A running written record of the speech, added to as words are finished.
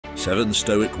7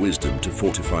 Stoic wisdom to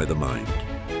fortify the mind.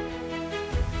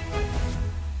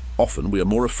 Often we are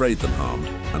more afraid than harmed,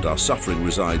 and our suffering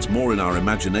resides more in our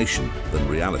imagination than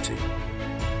reality.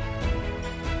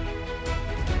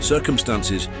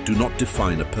 Circumstances do not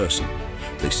define a person.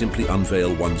 They simply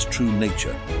unveil one's true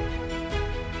nature.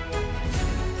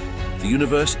 The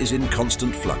universe is in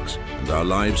constant flux, and our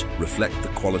lives reflect the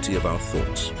quality of our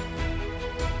thoughts.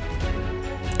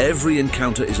 Every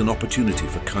encounter is an opportunity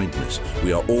for kindness.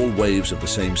 We are all waves of the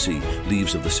same sea,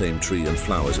 leaves of the same tree, and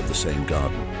flowers of the same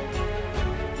garden.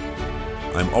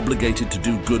 I'm obligated to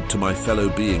do good to my fellow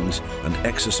beings and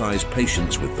exercise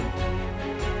patience with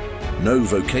them. No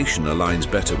vocation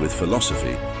aligns better with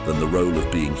philosophy than the role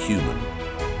of being human.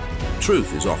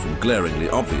 Truth is often glaringly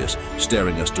obvious,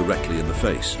 staring us directly in the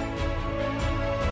face.